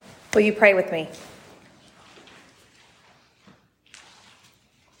Will you pray with me?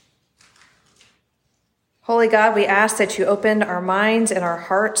 Holy God, we ask that you open our minds and our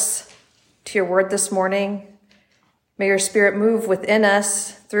hearts to your word this morning. May your Spirit move within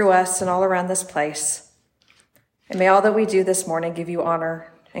us, through us, and all around this place. And may all that we do this morning give you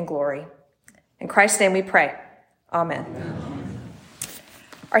honor and glory. In Christ's name we pray. Amen. Amen.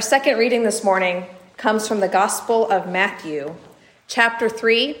 Our second reading this morning comes from the Gospel of Matthew, chapter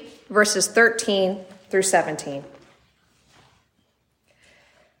 3, verses 13 through 17.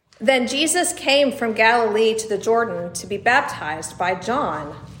 Then Jesus came from Galilee to the Jordan to be baptized by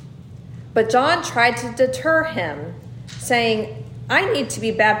John. But John tried to deter him, saying, "I need to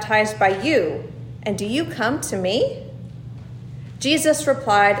be baptized by you, and do you come to me?" Jesus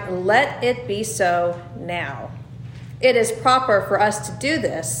replied, "Let it be so now. It is proper for us to do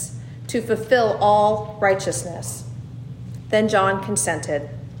this, to fulfill all righteousness." Then John consented.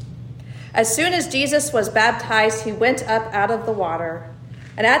 As soon as Jesus was baptized, he went up out of the water.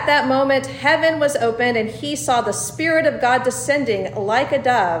 And at that moment, heaven was opened, and he saw the Spirit of God descending like a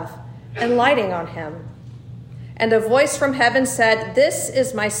dove and lighting on him. And a voice from heaven said, "This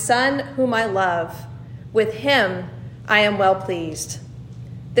is my Son whom I love. With him I am well pleased."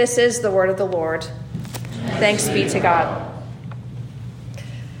 This is the word of the Lord. Thanks be to God.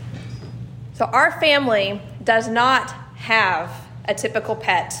 So our family does not have a typical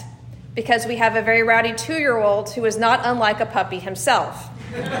pet because we have a very rowdy 2-year-old who is not unlike a puppy himself.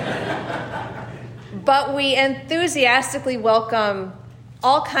 But we enthusiastically welcome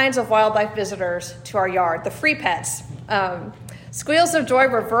all kinds of wildlife visitors to our yard, the free pets. Squeals of joy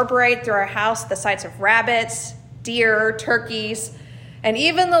reverberate through our house at the sights of rabbits, deer, turkeys, and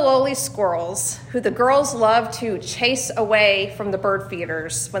even the lowly squirrels, who the girls love to chase away from the bird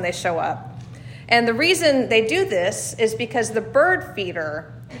feeders when they show up. And the reason they do this is because the bird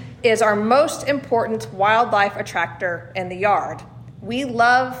feeder is our most important wildlife attractor in the yard. We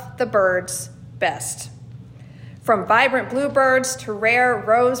love the birds best. From vibrant bluebirds to rare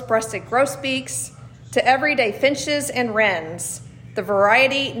rose-breasted grosbeaks to everyday finches and wrens, the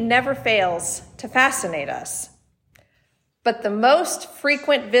variety never fails to fascinate us. But the most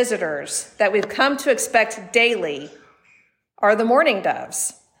frequent visitors that we've come to expect daily are the mourning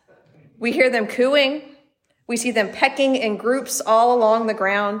doves. We hear them cooing, we see them pecking in groups all along the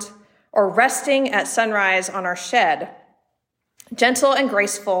ground, or resting at sunrise on our shed. Gentle and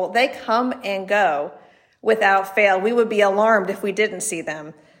graceful, they come and go without fail. We would be alarmed if we didn't see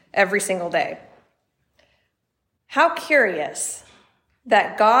them every single day. How curious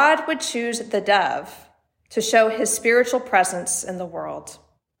that God would choose the dove to show his spiritual presence in the world.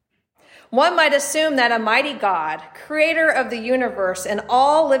 One might assume that a mighty God, creator of the universe and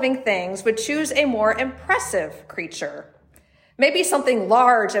all living things, would choose a more impressive creature. Maybe something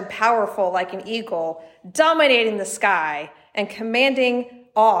large and powerful like an eagle, dominating the sky and commanding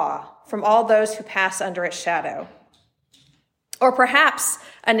awe from all those who pass under its shadow. Or perhaps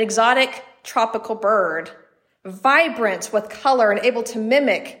an exotic tropical bird, vibrant with color and able to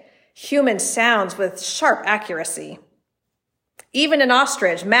mimic human sounds with sharp accuracy. Even an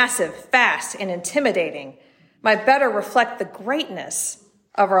ostrich, massive, fast, and intimidating, might better reflect the greatness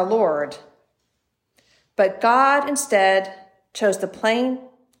of our Lord. But God instead chose the plain,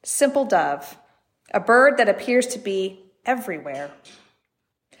 simple dove, a bird that appears to be everywhere.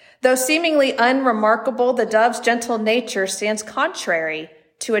 Though seemingly unremarkable, the dove's gentle nature stands contrary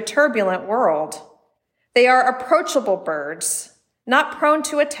to a turbulent world. They are approachable birds, not prone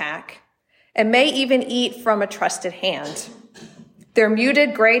to attack, and may even eat from a trusted hand. Their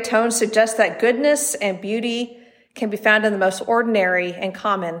muted gray tones suggest that goodness and beauty can be found in the most ordinary and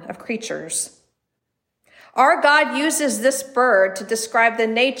common of creatures. Our God uses this bird to describe the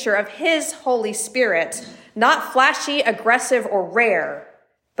nature of his Holy Spirit, not flashy, aggressive, or rare,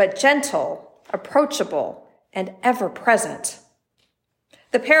 but gentle, approachable, and ever-present.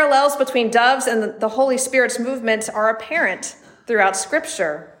 The parallels between doves and the Holy Spirit's movements are apparent throughout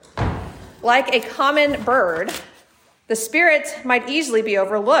Scripture. Like a common bird, the Spirit might easily be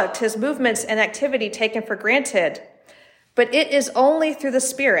overlooked, his movements and activity taken for granted. But it is only through the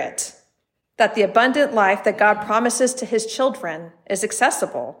Spirit that the abundant life that God promises to his children is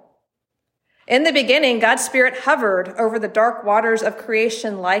accessible. In the beginning, God's Spirit hovered over the dark waters of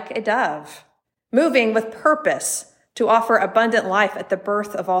creation like a dove, moving with purpose to offer abundant life at the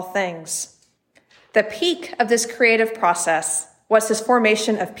birth of all things. The peak of this creative process was his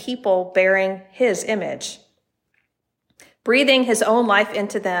formation of people bearing his image. Breathing his own life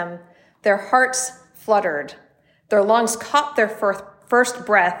into them, their hearts fluttered, their lungs caught their first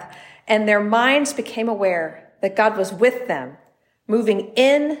breath, and their minds became aware that God was with them, moving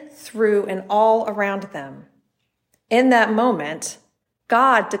in, through, and all around them. In that moment,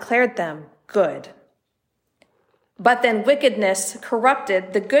 God declared them good. But then wickedness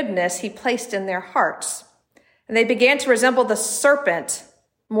corrupted the goodness he placed in their hearts, and they began to resemble the serpent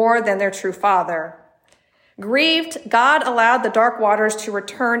more than their true father. Grieved, God allowed the dark waters to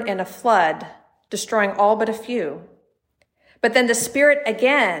return in a flood, destroying all but a few. But then the Spirit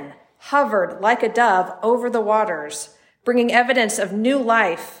again hovered like a dove over the waters, bringing evidence of new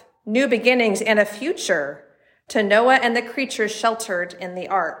life, new beginnings, and a future to Noah and the creatures sheltered in the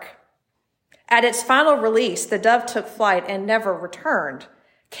ark. At its final release, the dove took flight and never returned,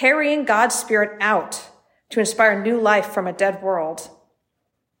 carrying God's Spirit out to inspire new life from a dead world.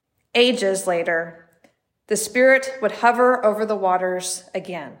 Ages later, the Spirit would hover over the waters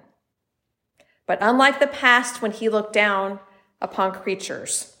again. But unlike the past when he looked down upon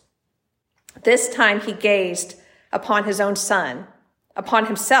creatures, this time he gazed upon his own Son, upon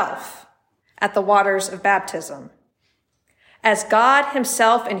himself, at the waters of baptism. As God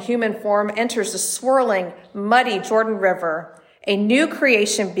himself in human form enters the swirling, muddy Jordan River, a new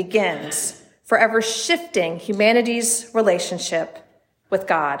creation begins, forever shifting humanity's relationship with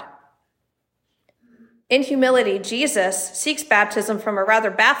God. In humility, Jesus seeks baptism from a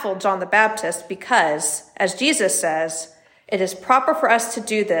rather baffled John the Baptist because, as Jesus says, it is proper for us to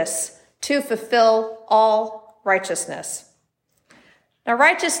do this to fulfill all righteousness. Now,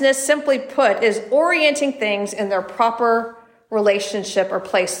 righteousness, simply put, is orienting things in their proper relationship or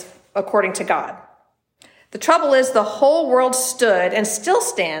place according to God. The trouble is the whole world stood and still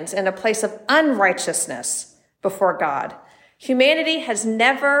stands in a place of unrighteousness before God. Humanity has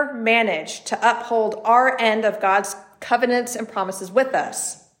never managed to uphold our end of God's covenants and promises with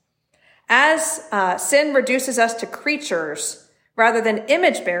us. As sin reduces us to creatures rather than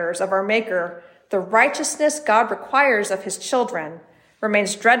image bearers of our Maker, the righteousness God requires of his children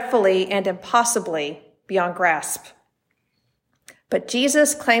remains dreadfully and impossibly beyond grasp. But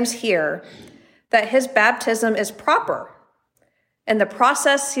Jesus claims here that his baptism is proper. In the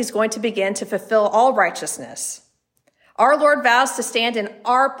process, he's going to begin to fulfill all righteousness. Our Lord vows to stand in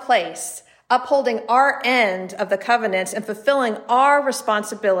our place, upholding our end of the covenants and fulfilling our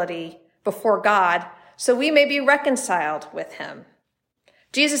responsibility before God so we may be reconciled with him.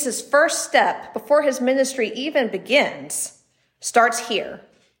 Jesus' first step before his ministry even begins starts here,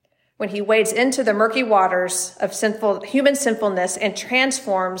 when he wades into the murky waters of human sinfulness and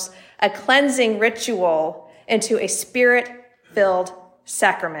transforms a cleansing ritual into a spirit-filled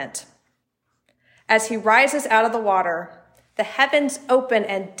sacrament. As he rises out of the water, the heavens open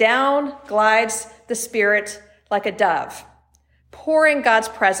and down glides the Spirit like a dove, pouring God's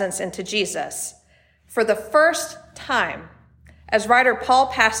presence into Jesus. For the first time, as writer Paul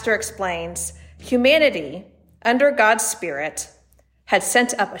Pastor explains, humanity, under God's Spirit, had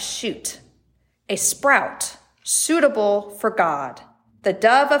sent up a shoot, a sprout suitable for God, the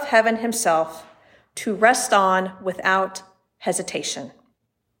dove of heaven himself, to rest on without hesitation.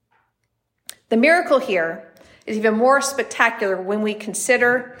 The miracle here is even more spectacular when we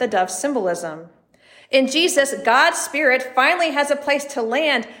consider the dove's symbolism. In Jesus, God's Spirit finally has a place to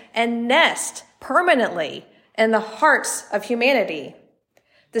land and nest permanently in the hearts of humanity.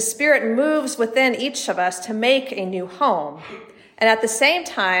 The Spirit moves within each of us to make a new home. And at the same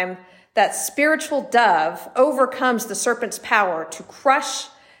time, that spiritual dove overcomes the serpent's power to crush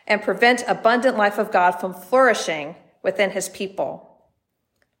and prevent abundant life of God from flourishing within his people.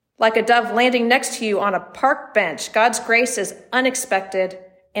 Like a dove landing next to you on a park bench, God's grace is unexpected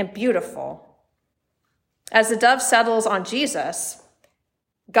and beautiful. As the dove settles on Jesus,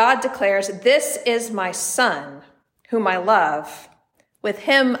 God declares, "This is my Son, whom I love. With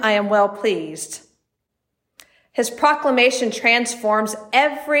him I am well pleased." His proclamation transforms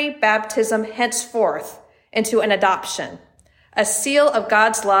every baptism henceforth into an adoption, a seal of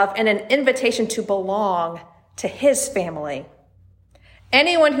God's love and an invitation to belong to his family.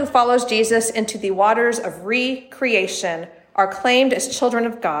 Anyone who follows Jesus into the waters of recreation are claimed as children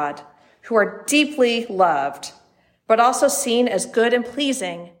of God, who are deeply loved, but also seen as good and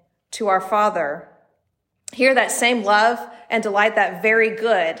pleasing to our Father. Here, that same love and delight, that very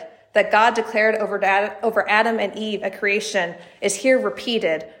good that God declared over Adam and Eve at creation, is here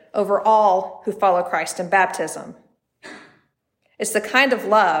repeated over all who follow Christ in baptism. It's the kind of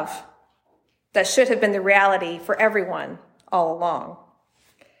love that should have been the reality for everyone all along.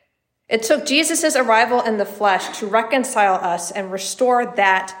 It took Jesus' arrival in the flesh to reconcile us and restore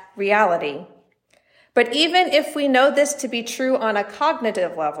that reality. But even if we know this to be true on a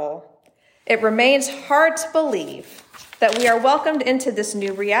cognitive level, it remains hard to believe that we are welcomed into this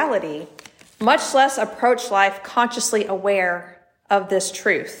new reality, much less approach life consciously aware of this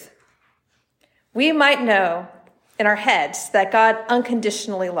truth. We might know in our heads that God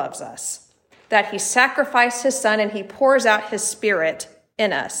unconditionally loves us, that he sacrificed his son and he pours out his spirit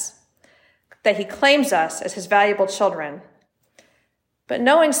in us, that he claims us as his valuable children. But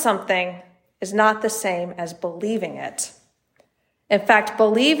knowing something is not the same as believing it. In fact,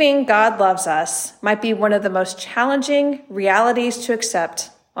 believing God loves us might be one of the most challenging realities to accept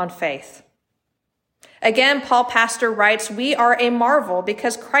on faith. Again, Paul Pastor writes, "We are a marvel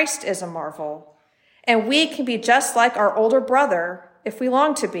because Christ is a marvel, and we can be just like our older brother if we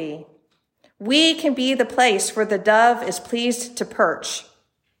long to be. We can be the place where the dove is pleased to perch."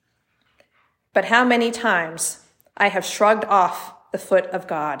 But how many times I have shrugged off the foot of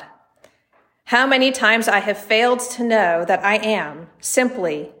God. How many times I have failed to know that I am,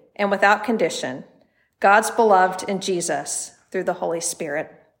 simply and without condition, God's beloved in Jesus through the Holy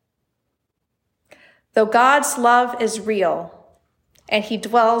Spirit. Though God's love is real and he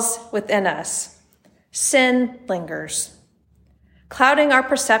dwells within us, sin lingers. Clouding our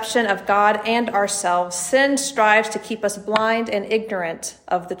perception of God and ourselves, sin strives to keep us blind and ignorant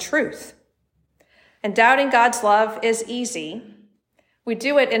of the truth. And doubting God's love is easy. We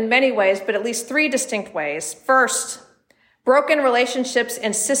do it in many ways, but at least three distinct ways. First, broken relationships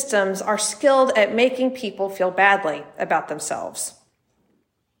and systems are skilled at making people feel badly about themselves.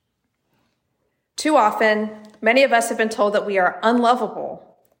 Too often, many of us have been told that we are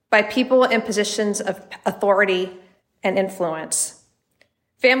unlovable by people in positions of authority and influence.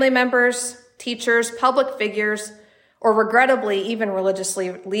 Family members, teachers, public figures, or regrettably, even religious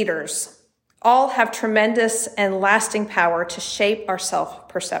leaders all have tremendous and lasting power to shape our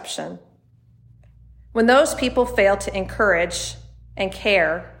self-perception. When those people fail to encourage and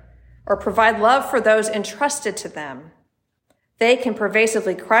care or provide love for those entrusted to them, they can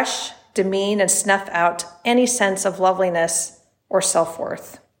pervasively crush, demean, and snuff out any sense of loveliness or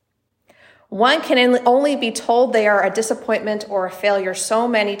self-worth. One can only be told they are a disappointment or a failure so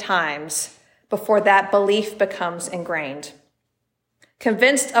many times before that belief becomes ingrained.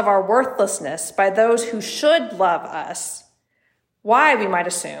 Convinced of our worthlessness by those who should love us, why, we might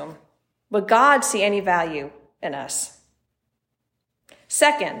assume, would God see any value in us?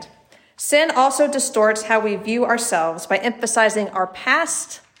 Second, sin also distorts how we view ourselves by emphasizing our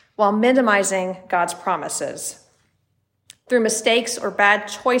past while minimizing God's promises. Through mistakes or bad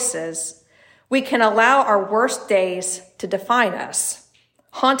choices, we can allow our worst days to define us,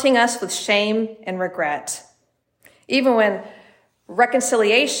 haunting us with shame and regret. Even when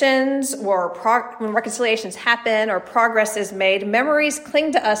reconciliations happen or progress is made, memories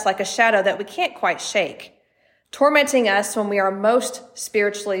cling to us like a shadow that we can't quite shake, tormenting us when we are most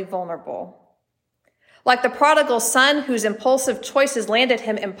spiritually vulnerable. Like the prodigal son whose impulsive choices landed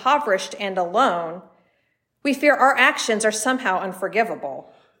him impoverished and alone, we fear our actions are somehow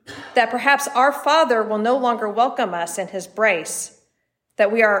unforgivable, that perhaps our Father will no longer welcome us in his grace,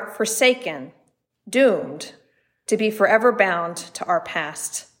 that we are forsaken, doomed to be forever bound to our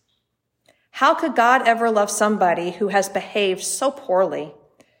past. How could God ever love somebody who has behaved so poorly,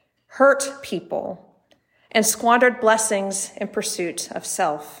 hurt people, and squandered blessings in pursuit of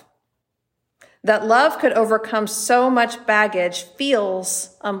self? That love could overcome so much baggage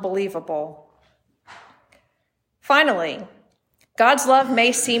feels unbelievable. Finally, God's love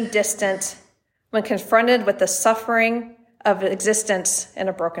may seem distant when confronted with the suffering of existence in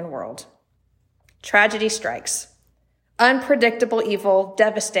a broken world. Tragedy strikes. Unpredictable evil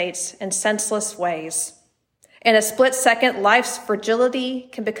devastates in senseless ways. In a split second, life's fragility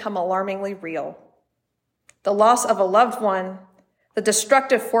can become alarmingly real. The loss of a loved one, the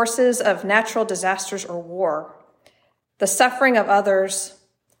destructive forces of natural disasters or war, the suffering of others,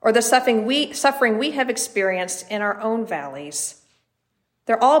 or the suffering we have experienced in our own valleys.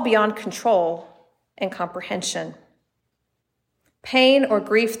 They're all beyond control and comprehension. Pain or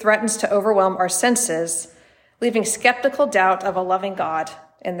grief threatens to overwhelm our senses, leaving skeptical doubt of a loving God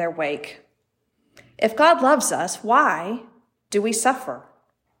in their wake. If God loves us, why do we suffer?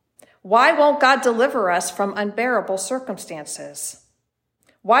 Why won't God deliver us from unbearable circumstances?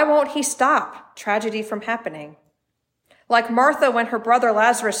 Why won't he stop tragedy from happening? Like Martha, when her brother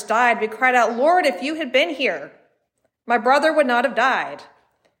Lazarus died, we cried out, "Lord, if you had been here, my brother would not have died.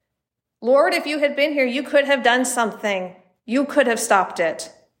 Lord, if you had been here, you could have done something. You could have stopped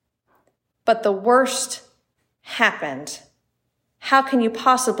it." But the worst happened. How can you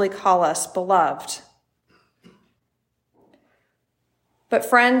possibly call us beloved? But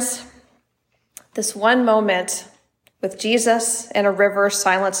friends, this one moment with Jesus and a river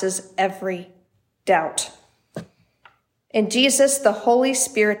silences every doubt. In Jesus, the Holy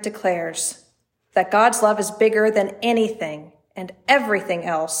Spirit declares that God's love is bigger than anything and everything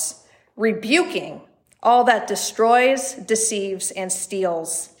else, rebuking all that destroys, deceives, and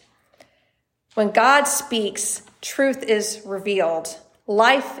steals. When God speaks, truth is revealed,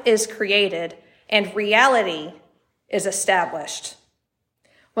 life is created, and reality is established.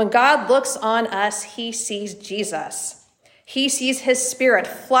 When God looks on us, he sees Jesus. He sees his Spirit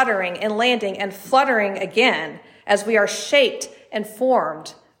fluttering and landing and fluttering again as we are shaped and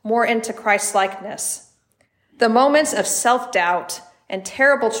formed more into Christ's likeness. The moments of self-doubt and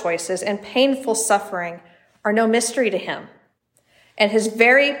terrible choices and painful suffering are no mystery to him. And his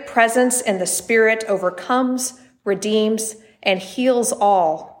very presence in the Spirit overcomes, redeems, and heals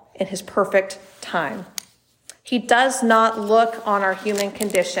all in his perfect time. He does not look on our human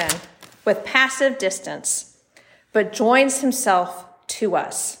condition with passive distance, but joins himself to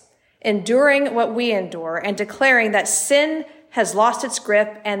us, enduring what we endure and declaring that sin has lost its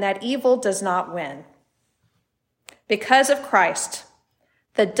grip and that evil does not win. Because of Christ,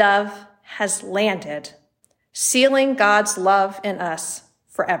 the dove has landed, sealing God's love in us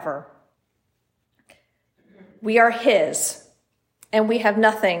forever. We are his, and we have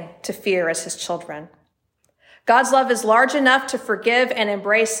nothing to fear as his children. God's love is large enough to forgive and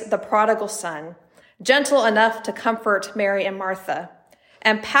embrace the prodigal son, gentle enough to comfort Mary and Martha,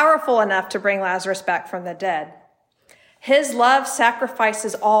 and powerful enough to bring Lazarus back from the dead. His love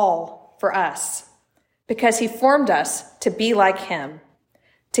sacrifices all for us because he formed us to be like him,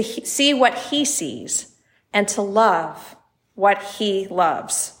 to see what he sees, and to love what he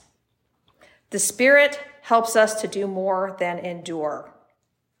loves. The Spirit helps us to do more than endure.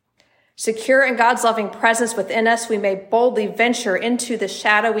 Secure in God's loving presence within us, we may boldly venture into the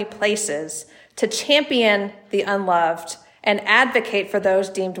shadowy places to champion the unloved and advocate for those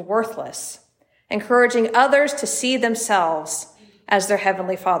deemed worthless, encouraging others to see themselves as their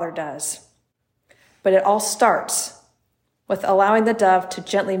Heavenly Father does. But it all starts with allowing the dove to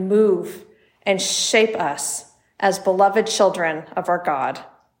gently move and shape us as beloved children of our God,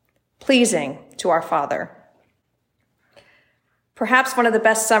 pleasing to our Father. Perhaps one of the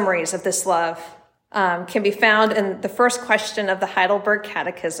best summaries of this love can be found in the first question of the Heidelberg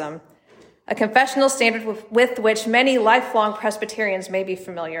Catechism, a confessional standard with which many lifelong Presbyterians may be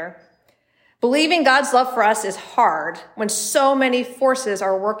familiar. Believing God's love for us is hard when so many forces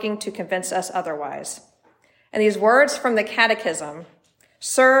are working to convince us otherwise. And these words from the Catechism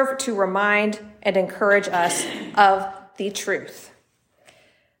serve to remind and encourage us of the truth.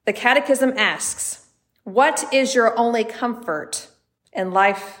 The Catechism asks, "What is your only comfort in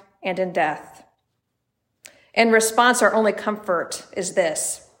life and in death?" In response, our only comfort is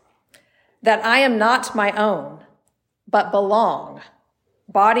this: that I am not my own, but belong,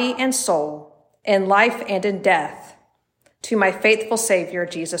 body and soul, in life and in death, to my faithful Savior,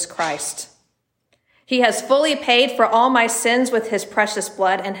 Jesus Christ. He has fully paid for all my sins with his precious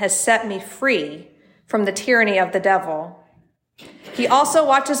blood and has set me free from the tyranny of the devil. He also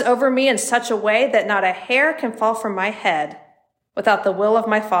watches over me in such a way that not a hair can fall from my head without the will of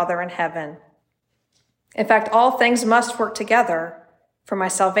my Father in heaven. In fact, all things must work together for my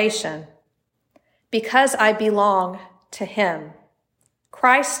salvation. Because I belong to him,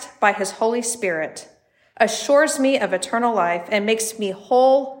 Christ, by his Holy Spirit, assures me of eternal life and makes me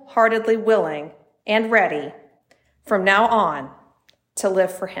wholeheartedly willing and ready from now on to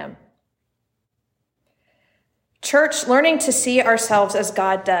live for him. Church, learning to see ourselves as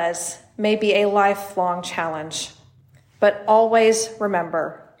God does may be a lifelong challenge, but always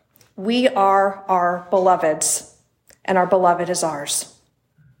remember, we are our beloveds, and our beloved is ours.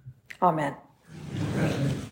 Amen.